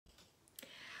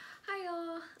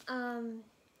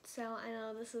So I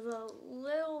know this is a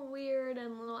little weird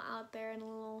and a little out there and a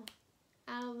little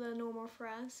out of the normal for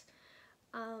us.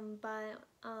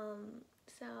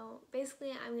 So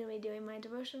basically I'm going to be doing my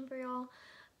devotion for y'all.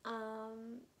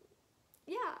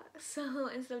 Yeah, so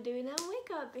instead of doing that,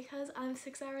 wake up, because I'm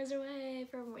 6 hours away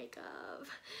from wake up.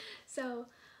 So,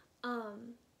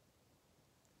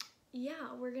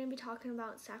 yeah, we're going to be talking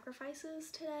about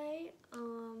sacrifices today.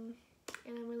 And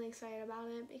I'm really excited about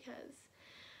it because,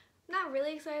 not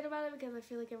really excited about it because I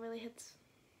feel like it really hits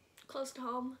close to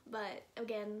home, but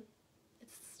again,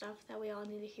 it's stuff that we all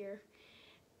need to hear.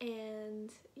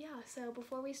 And yeah, so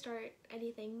before we start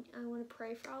anything, I want to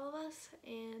pray for all of us,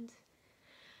 and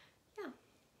yeah,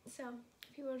 so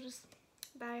if you will just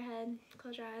bow your head,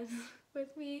 close your eyes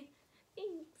with me.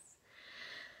 Thanks.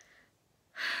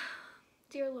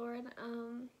 Dear Lord,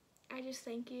 I just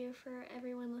thank you for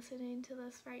everyone listening to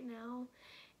this right now,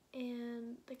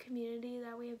 and the community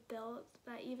that we have built,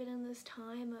 that even in this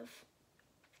time of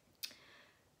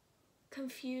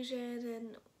confusion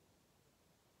and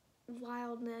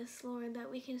wildness, Lord, that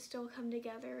we can still come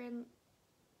together and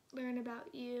learn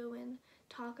about you and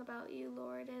talk about you,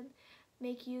 Lord, and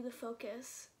make you the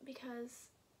focus, because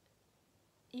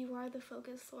you are the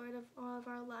focus, Lord, of all of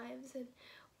our lives. And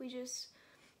we just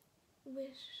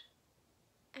wish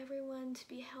everyone to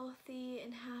be healthy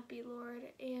and happy,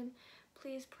 Lord, and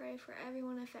please pray for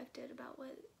everyone affected about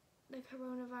what the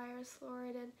coronavirus,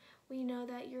 Lord, and we know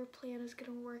that your plan is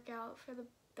going to work out for the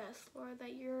best, Lord,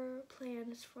 that your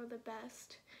plan is for the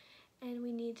best, and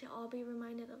we need to all be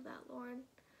reminded of that, Lord.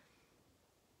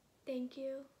 Thank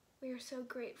you. We are so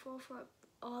grateful for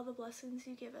all the blessings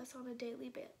you give us on a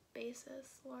daily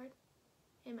basis, Lord.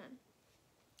 Amen.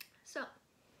 So,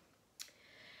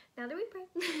 now that we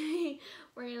pray,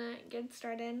 we're gonna get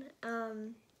started.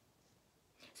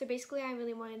 So basically, I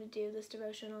really wanted to do this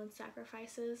devotion on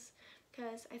sacrifices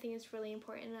because I think it's really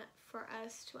important for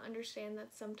us to understand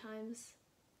that sometimes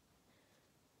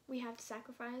we have to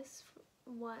sacrifice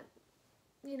what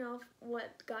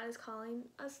God is calling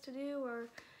us to do, or,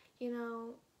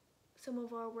 some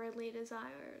of our worldly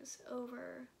desires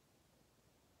over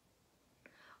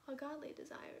our godly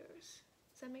desires.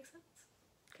 Does that make sense?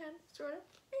 Kind of, sort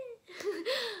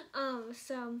of.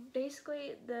 So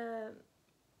basically,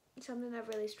 something that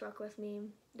really struck with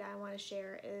me that I want to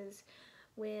share is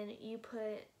when you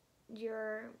put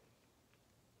your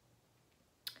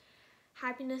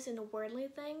happiness into worldly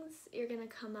things, you're gonna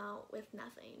come out with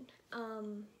nothing.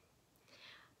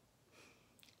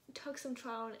 It took some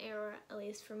trial and error, at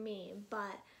least for me,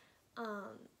 but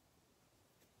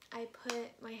I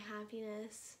put my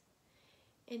happiness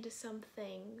into some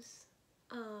things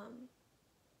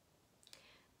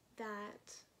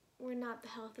that were not the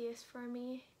healthiest for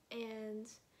me, and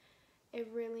it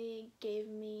really gave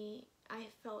me, I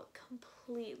felt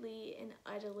completely and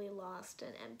utterly lost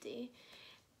and empty,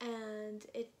 and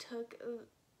it took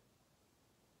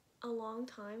a long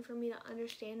time for me to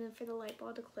understand and for the light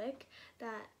bulb to click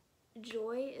that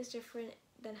joy is different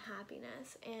than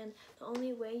happiness, and the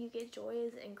only way you get joy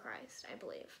is in Christ, I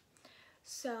believe.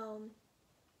 So,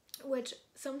 which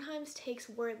sometimes takes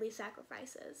worldly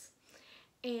sacrifices,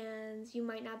 and you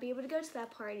might not be able to go to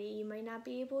that party, you might not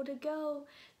be able to go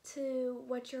to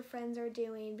what your friends are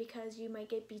doing because you might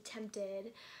be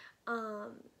tempted.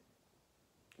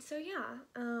 So yeah,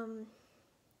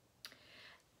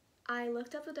 I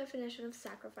looked up the definition of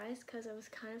sacrifice because I was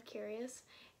kind of curious,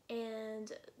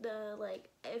 and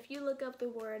if you look up the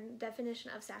word definition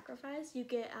of sacrifice, you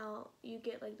get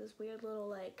like this weird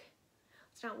little,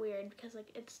 it's not weird because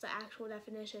it's the actual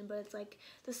definition, but it's like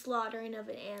the slaughtering of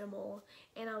an animal,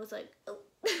 and I was like, oh,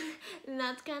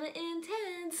 that's kind of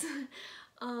intense.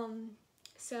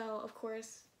 So of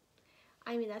course,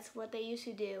 I mean, that's what they used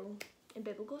to do in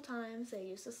biblical times. They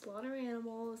used to slaughter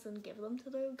animals and give them to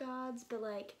their gods, but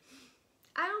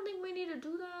I don't think we need to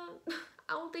do that.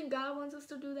 I don't think God wants us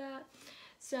to do that.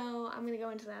 So I'm going to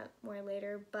go into that more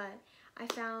later, but I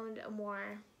found a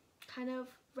more kind of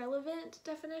relevant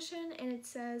definition, and it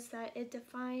says that it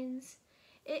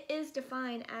is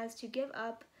defined as to give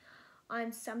up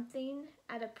on something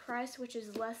at a price which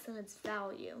is less than its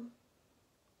value.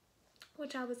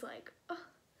 Which I was like, oh,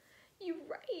 you're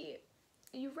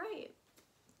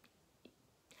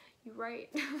right.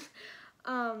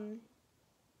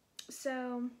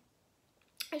 So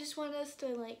I just want us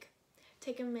to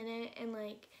take a minute and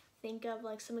think of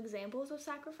some examples of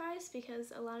sacrifice,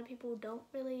 because a lot of people don't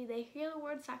really, they hear the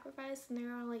word sacrifice and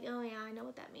they're all like, oh yeah, I know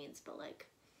what that means, but why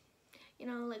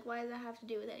does that have to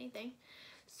do with anything?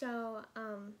 So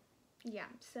yeah,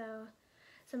 so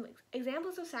some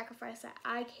examples of sacrifice that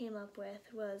I came up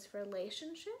with was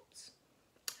relationships,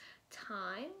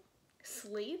 time,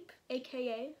 sleep,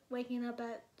 aka waking up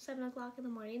at 7 o'clock in the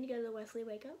morning to go to the Wesley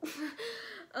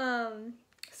Wakeup,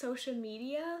 social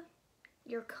media,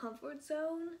 your comfort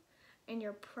zone, and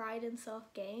your pride and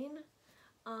self-gain.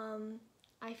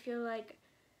 I feel like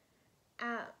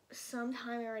at some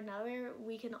time or another,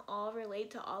 we can all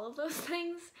relate to all of those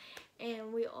things,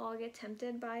 and we all get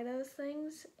tempted by those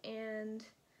things, and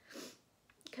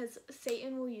because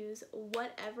Satan will use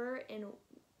whatever and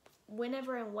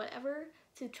whenever and whatever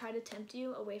to try to tempt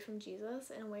you away from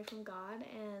Jesus and away from God.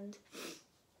 And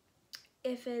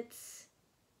if it's,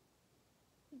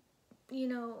 you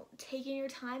know, taking your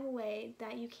time away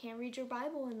that you can't read your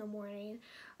Bible in the morning,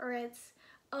 or it's,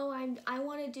 oh, I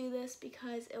want to do this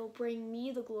because it'll bring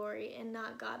me the glory and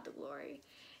not God the glory.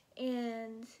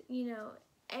 And, you know,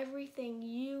 everything,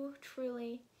 you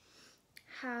truly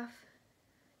have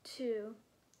to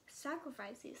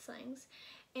sacrifice these things,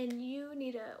 and you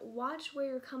need to watch where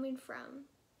you're coming from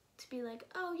to be like,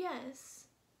 oh yes,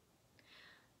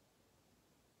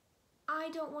 I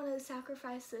don't want to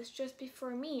sacrifice this just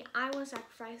for me. I want to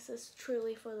sacrifice this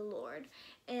truly for the Lord.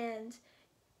 And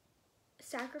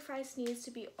sacrifice needs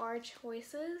to be our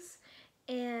choices,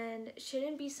 and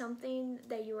shouldn't be something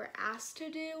that you were asked to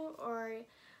do, or,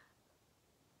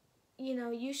 you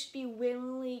know, you should be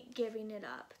willingly giving it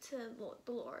up to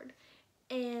the Lord.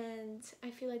 And I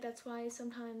feel like that's why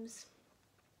sometimes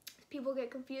people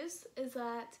get confused, is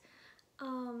that,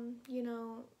 you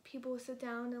know, people sit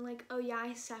down and like, oh yeah,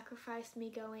 I sacrificed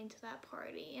me going to that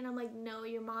party. And I'm like, no,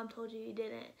 your mom told you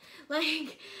didn't.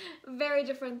 Like, very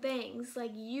different things.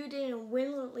 Like, you didn't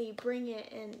willingly bring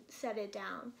it and set it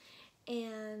down.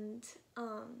 And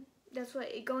that's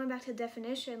what, going back to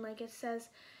definition, like it says,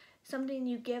 something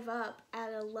you give up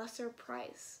at a lesser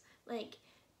price. Like,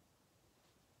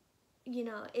 you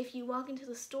know, if you walk into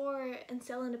the store and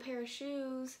selling a pair of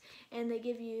shoes, and they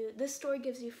give you, this store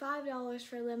gives you $5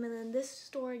 for them, and then this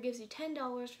store gives you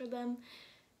 $10 for them,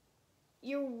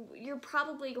 you're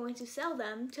probably going to sell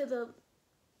them to the,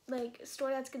 like,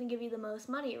 store that's going to give you the most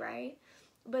money, right?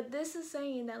 But this is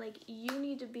saying that, like, you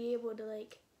need to be able to,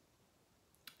 like,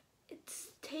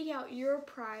 take out your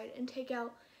pride and take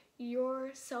out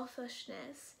your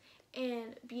selfishness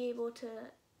and be able to,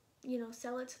 you know,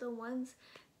 sell it to the ones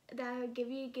that are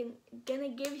gonna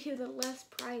give you the less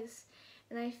price.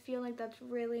 And I feel like that's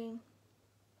really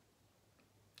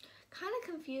kind of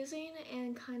confusing,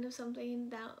 and kind of something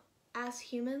that as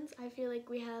humans I feel like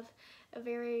we have a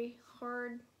very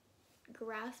hard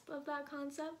grasp of that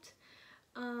concept.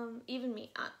 Even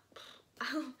me,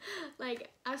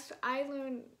 like, I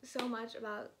learned so much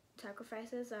about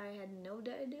sacrifices I had no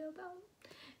idea about.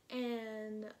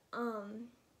 And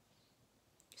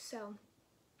so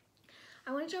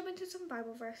I want to jump into some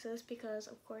Bible verses, because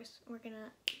of course we're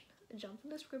gonna jump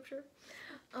into scripture.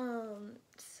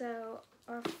 So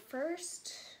our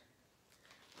first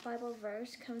Bible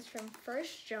verse comes from 1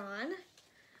 John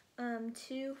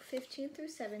 2:15 through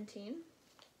 17.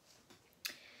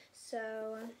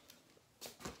 So,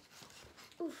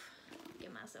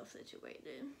 get myself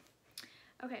situated.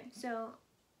 Okay, so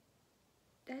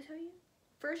did I tell you?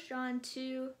 1 John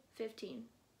 2:15.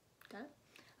 Got it?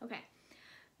 Okay.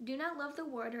 Do not love the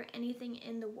world or anything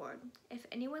in the world. If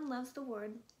anyone loves the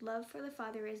world, love for the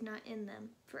Father is not in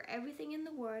them. For everything in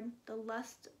the world, the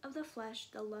lust of the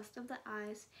flesh, the lust of the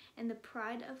eyes, and the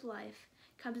pride of life,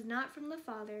 comes not from the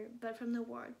Father, but from the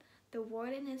world. The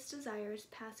world and its desires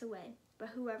pass away, but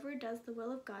whoever does the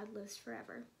will of God lives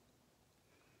forever.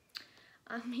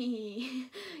 I mean,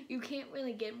 you can't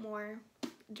really get more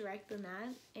direct than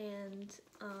that. And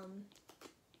I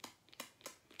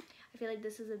feel like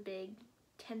this is a big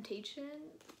temptation,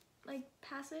 like,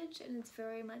 passage, and it's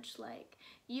very much like,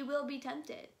 you will be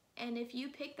tempted, and if you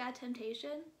pick that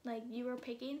temptation, like, you are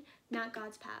picking not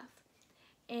God's path.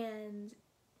 And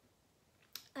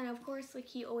of course, like,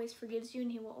 he always forgives you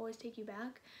and he will always take you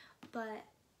back, but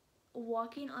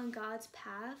walking on God's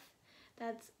path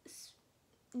that's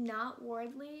not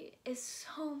worldly is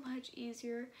so much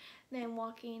easier than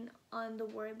walking on the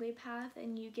worldly path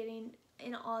and you getting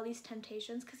in all these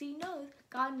temptations, because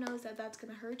God knows that that's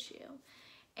going to hurt you,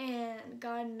 and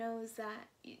God knows that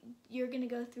you're going to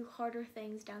go through harder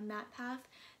things down that path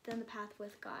than the path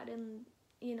with God. And,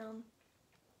 you know,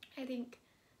 I think,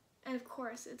 and of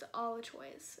course it's all a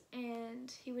choice,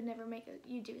 and he would never make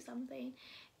you do something,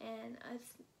 and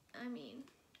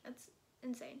that's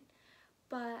insane.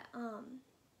 But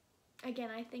again,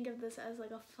 I think of this as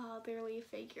like a fatherly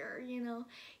figure, you know,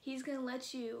 he's going to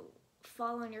let you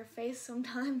fall on your face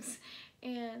sometimes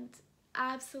and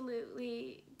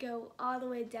absolutely go all the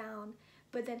way down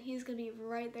but then he's gonna be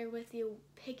right there with you,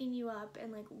 picking you up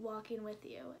and like walking with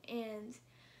you. And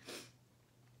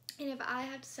if I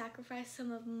have to sacrifice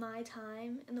some of my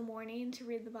time in the morning to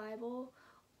read the Bible,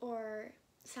 or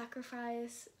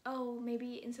sacrifice,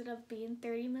 maybe instead of being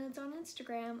 30 minutes on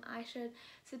Instagram, I should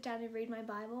sit down and read my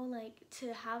Bible, like,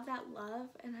 to have that love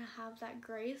and have that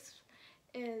grace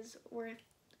is worth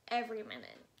every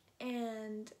minute.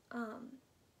 And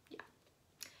yeah,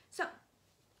 so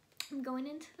I'm going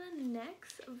into the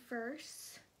next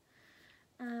verse.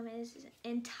 Is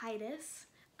in Titus.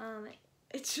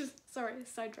 It's just, sorry,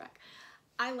 sidetrack.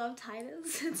 I love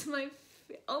Titus. It's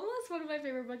almost one of my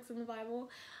favorite books in the Bible.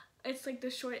 It's like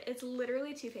it's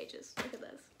literally 2 pages. Look at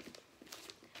this.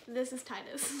 This is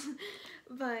Titus.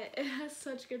 But it has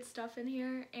such good stuff in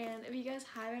here. And if you guys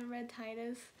haven't read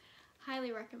Titus,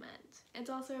 highly recommend. It's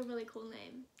also a really cool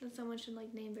name that someone should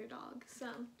like name their dog. So,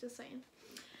 just saying.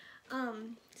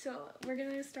 So we're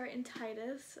gonna start in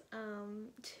Titus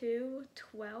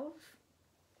 2:12.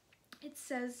 It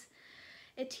says,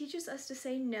 it teaches us to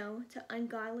say no to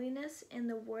ungodliness and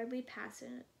the worldly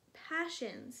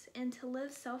passions, and to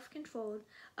live self-controlled,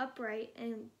 upright,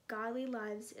 and godly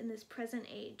lives in this present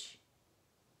age.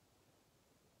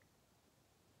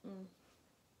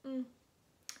 Oof.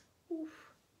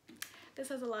 This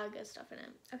has a lot of good stuff in it.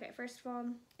 Okay, first of all,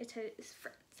 it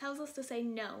tells us to say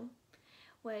no,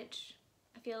 which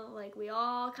I feel like we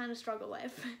all kind of struggle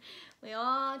with. We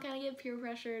all kind of get peer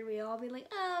pressured. We all be like,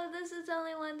 oh, this is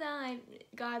only one time.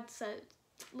 God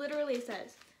literally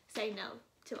says, say no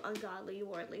to ungodly,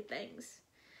 worldly things.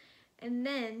 And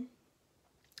then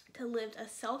to live a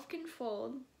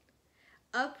self-controlled,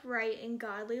 upright, and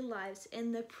godly lives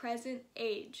in the present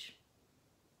age.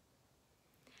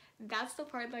 That's the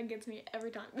part that gets me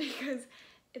every time, because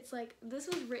it's like, this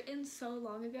was written so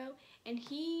long ago, and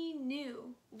he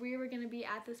knew we were going to be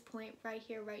at this point right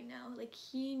here, right now. Like,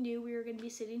 he knew we were going to be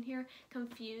sitting here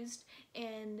confused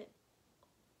and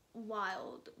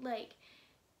wild. Like,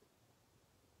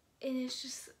 and it's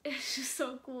just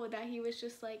so cool that he was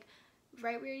just like,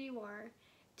 right where you are,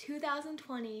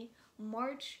 2020,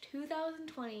 March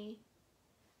 2020,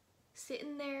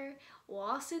 sitting there,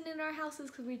 while sitting in our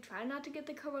houses because we try not to get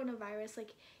the coronavirus.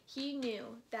 Like, he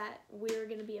knew that we were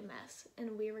going to be a mess,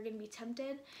 and we were going to be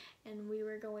tempted, and we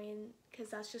were going,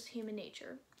 because that's just human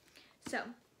nature. So,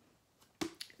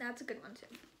 that's a good one too.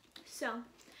 So,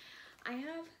 I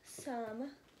have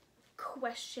some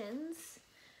questions.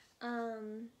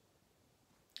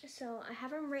 So, I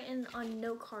have them written on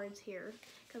note cards here,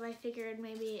 because I figured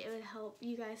maybe it would help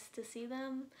you guys to see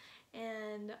them.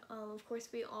 And of course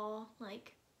we all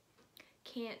like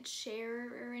can't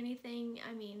share or anything,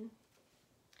 I mean,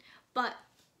 but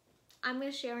I'm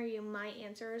gonna share you my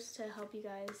answers to help you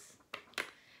guys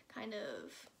kind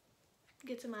of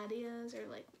get some ideas, or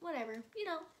like whatever, you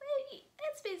know,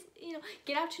 it's basically, you know,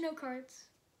 get out your note cards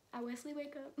at Wesley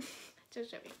Wakeup.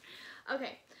 Just joking.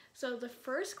 Okay, so the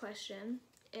first question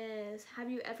is, have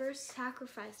you ever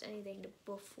sacrificed anything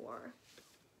before?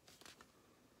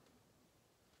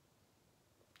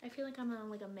 I feel like I'm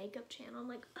on like a makeup channel. I'm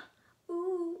like,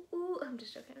 ooh, I'm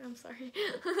just joking. I'm sorry.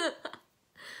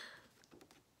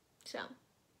 So,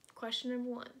 question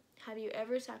number 1. Have you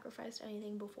ever sacrificed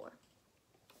anything before?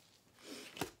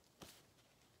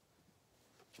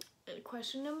 And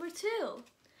question number 2.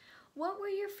 What were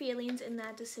your feelings in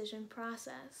that decision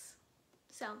process?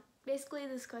 So, basically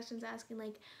this question's asking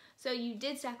like, so you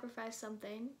did sacrifice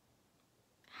something.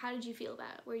 How did you feel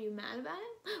about it? Were you mad about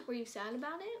it? Were you sad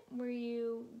about it? Were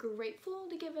you grateful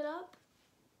to give it up?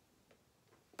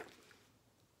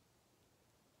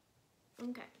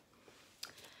 Okay.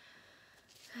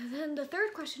 And then the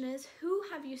third question is, who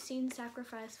have you seen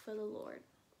sacrifice for the Lord?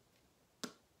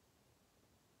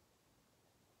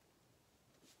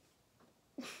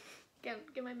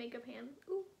 Get my makeup hand.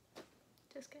 Ooh,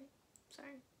 just kidding.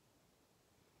 Sorry.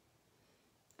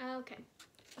 Okay,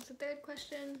 that's the third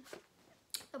question.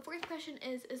 The fourth question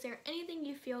is there anything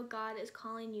you feel God is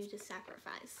calling you to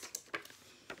sacrifice?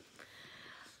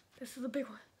 This is a big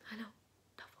one. I know.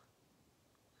 Tough one.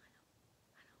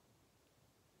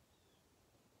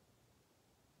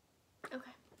 I know.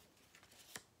 Okay.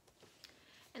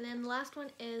 And then the last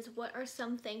one is, what are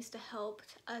some things to help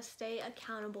us stay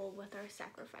accountable with our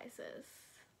sacrifices?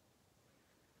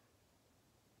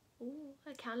 Ooh,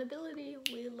 accountability.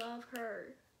 We love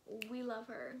her. We love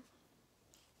her.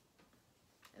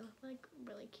 It looked like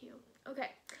really cute.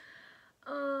 Okay.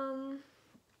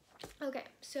 Okay,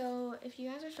 so if you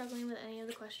guys are struggling with any of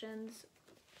the questions,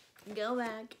 go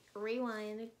back,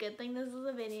 rewind. Good thing this is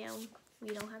a video.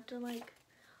 We don't have to like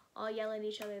all yell at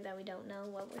each other that we don't know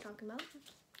what we're talking about.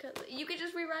 Cause you could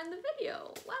just rewind the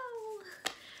video. Wow.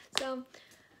 So,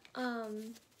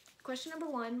 question number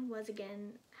 1 was,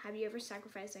 again, have you ever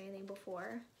sacrificed anything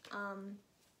before? I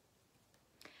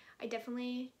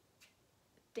definitely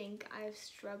think I've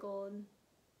struggled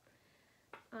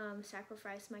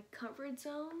sacrifice my comfort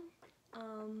zone.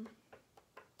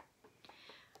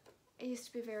 I used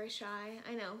to be very shy.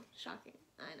 I know, shocking,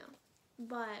 I know.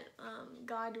 But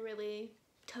God really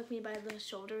took me by the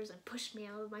shoulders and pushed me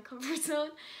out of my comfort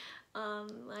zone.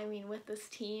 I mean, with this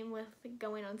team, with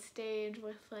going on stage,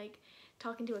 with like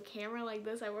talking to a camera like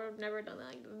this, I would have never done that.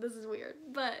 Like, this is weird,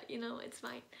 but you know, it's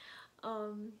fine.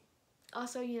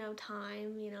 Also, you know,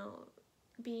 time, you know,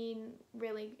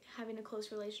 having a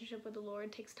close relationship with the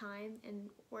Lord takes time and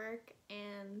work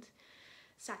and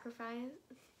sacrifice.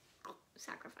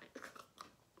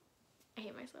 I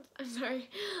hate myself. I'm sorry.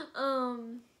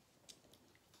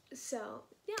 So,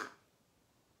 yeah.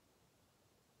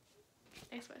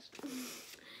 Next question.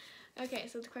 Okay,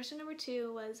 so the question number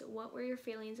 2 was, what were your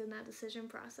feelings in that decision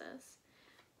process?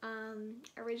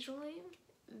 Originally,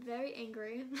 very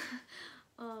angry.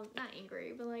 Not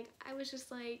angry, but like, I was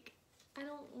just like,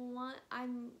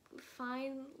 I'm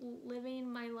fine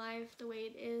living my life the way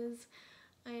it is.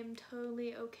 I am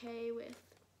totally okay with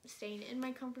staying in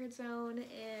my comfort zone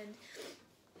and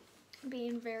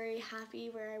being very happy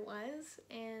where I was,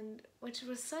 and which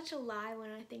was such a lie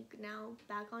when I think now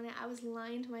back on it. I was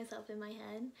lying to myself in my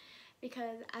head,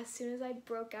 because as soon as I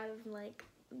broke out of like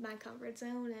my comfort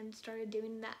zone and started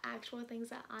doing the actual things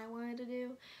that I wanted to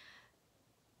do,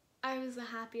 I was the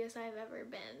happiest I've ever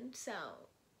been. So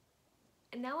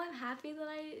and now I'm happy that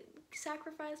I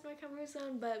sacrificed my comfort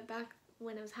zone, but back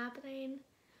when it was happening,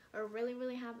 or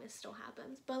really happened, it still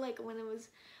happens, but like when it was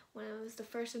the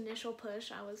first initial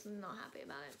push, I was not happy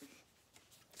about it.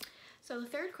 So the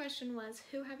third question was,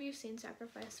 who have you seen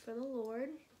sacrifice for the Lord?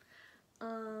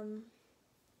 Sorry,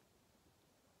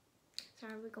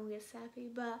 we're gonna get sappy,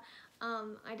 but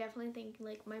I definitely think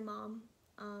like my mom.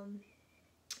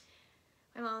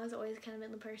 My mom has always kind of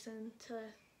been the person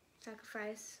to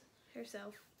sacrifice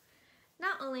herself,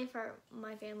 not only for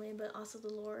my family but also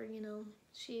the Lord. You know,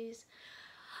 she's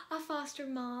a foster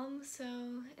mom, so,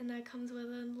 and that comes with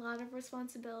a lot of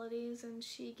responsibilities, and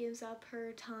she gives up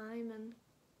her time and,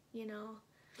 you know,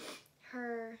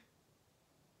 her,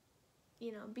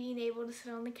 you know, being able to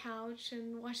sit on the couch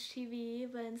and watch TV,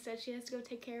 but instead she has to go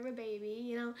take care of a baby.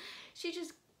 You know, she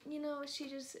just,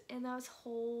 and that was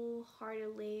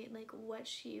wholeheartedly like what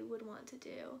she would want to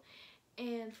do,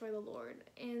 and for the Lord,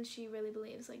 and she really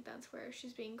believes like that's where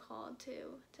she's being called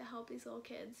to help these little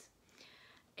kids.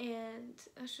 And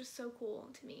that's just so cool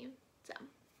to me. So,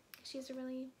 she's a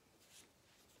really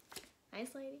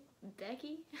nice lady.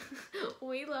 Becky.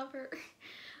 We love her.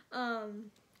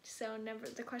 So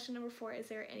the question number 4, is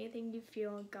there anything you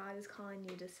feel God is calling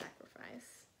you to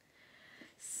sacrifice?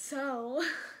 So,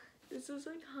 this is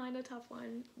a kind of tough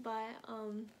one, but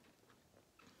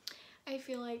I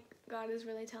feel like God is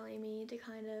really telling me to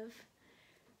kind of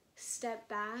step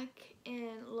back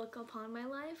and look upon my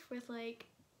life with like,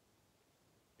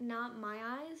 not my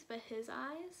eyes, but his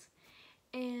eyes.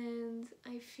 And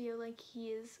I feel like he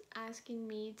is asking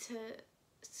me to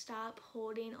stop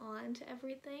holding on to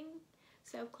everything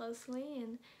so closely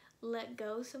and let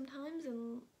go sometimes,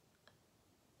 and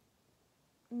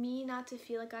me not to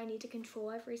feel like I need to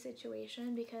control every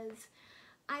situation, because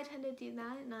I tend to do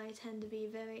that, and I tend to be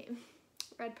very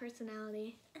red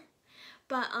personality.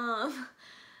 But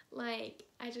like,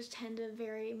 I just tend to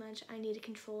very much, I need to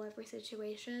control every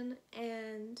situation,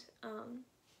 and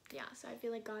yeah, so I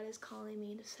feel like God is calling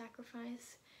me to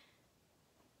sacrifice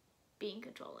being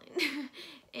controlling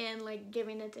and like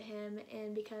giving it to him,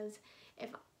 and because if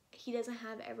he doesn't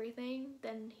have everything,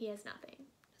 then he has nothing.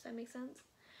 Does that make sense?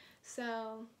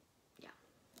 So yeah.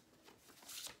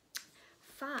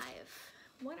 5,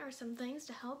 what are some things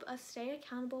to help us stay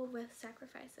accountable with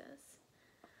sacrifices?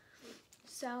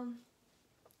 So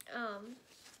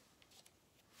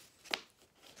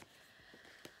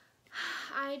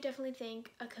I definitely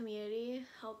think a community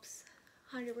helps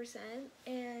 100%,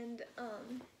 and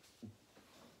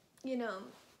you know,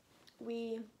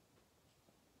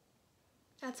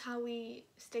 that's how we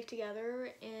stick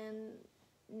together and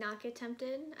not get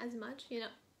tempted as much. You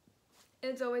know,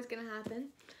 it's always gonna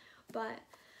happen, but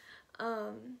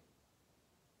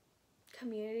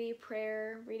community,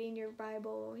 prayer, reading your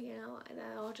Bible, you know,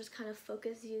 that all just kind of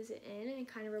focuses you in, and it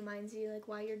kind of reminds you like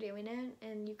why you're doing it,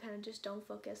 and you kind of just don't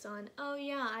focus on, oh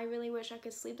yeah, I really wish I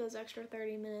could sleep those extra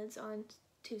 30 minutes on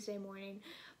Tuesday morning,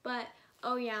 but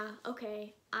oh yeah,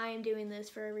 okay, I am doing this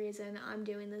for a reason, I'm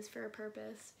doing this for a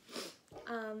purpose.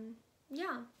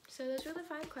 Yeah, so those were the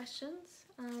 5 questions.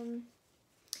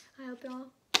 I hope y'all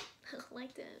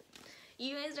liked it.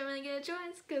 you guys don't really get a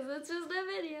choice because it's just a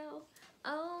video.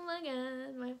 Oh my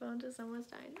god, my phone just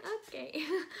almost died. Okay.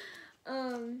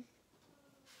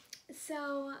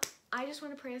 So I just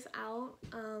want to pray us out.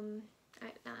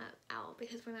 Not out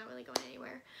because we're not really going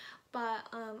anywhere, but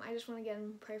I just want to get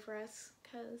and pray for us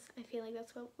because I feel like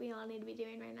that's what we all need to be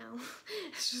doing right now.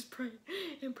 It's just pray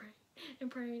and pray and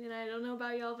praying. And I don't know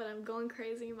about y'all, but I'm going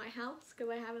crazy in my house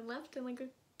because I haven't left in like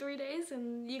 3 days,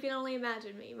 and you can only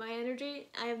imagine me. My energy,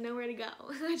 I have nowhere to go.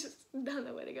 I just don't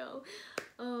know where to go.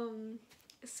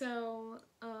 So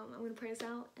I'm gonna pray us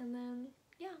out, and then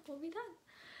yeah, we'll be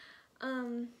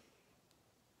done.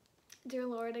 Dear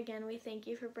Lord, again, we thank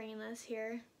you for bringing us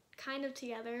here kind of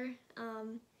together.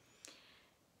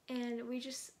 And we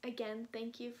just, again,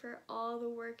 thank you for all the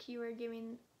work you are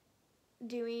doing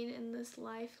in this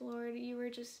life, Lord. You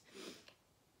were just,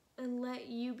 and let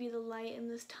you be the light in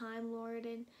this time, Lord,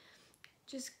 and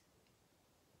just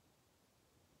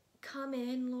come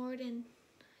in, Lord, and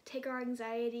take our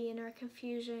anxiety and our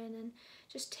confusion and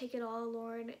just take it all,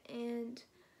 Lord. And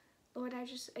Lord, I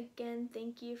just, again,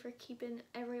 thank you for keeping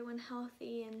everyone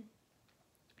healthy, and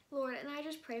Lord, and I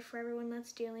just pray for everyone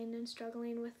that's dealing and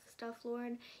struggling with stuff,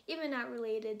 Lord, even not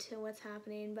related to what's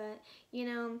happening, but, you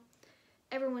know,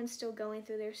 everyone's still going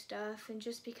through their stuff, and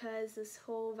just because this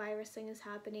whole virus thing is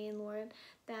happening, Lord,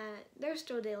 that they're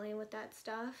still dealing with that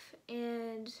stuff,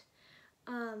 and,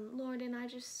 Lord, and I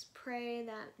just pray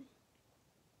that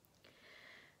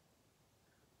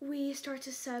we start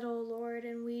to settle, Lord,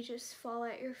 and we just fall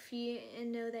at your feet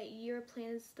and know that your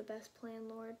plan is the best plan,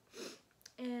 Lord.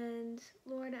 And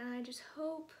Lord, and I just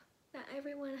hope that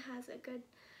everyone has a good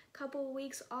couple of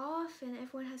weeks off and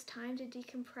everyone has time to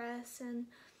decompress and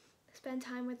spend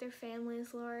time with their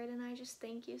families, Lord. And I just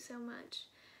thank you so much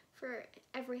for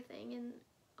everything and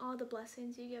all the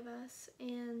blessings you give us.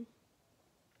 And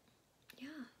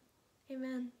yeah,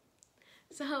 amen.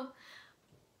 So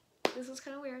this was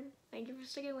kind of weird. Thank you for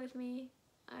sticking with me.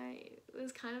 I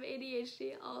was kind of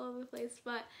ADHD all over the place,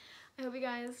 but I hope you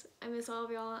guys, I miss all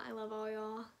of y'all. I love all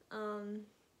y'all.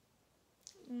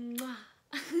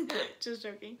 Just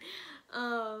joking.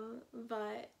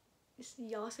 But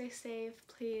y'all stay safe,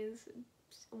 please.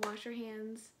 Wash your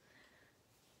hands.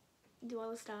 Do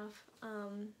all the stuff.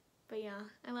 But yeah,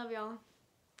 I love y'all.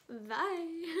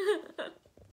 Bye.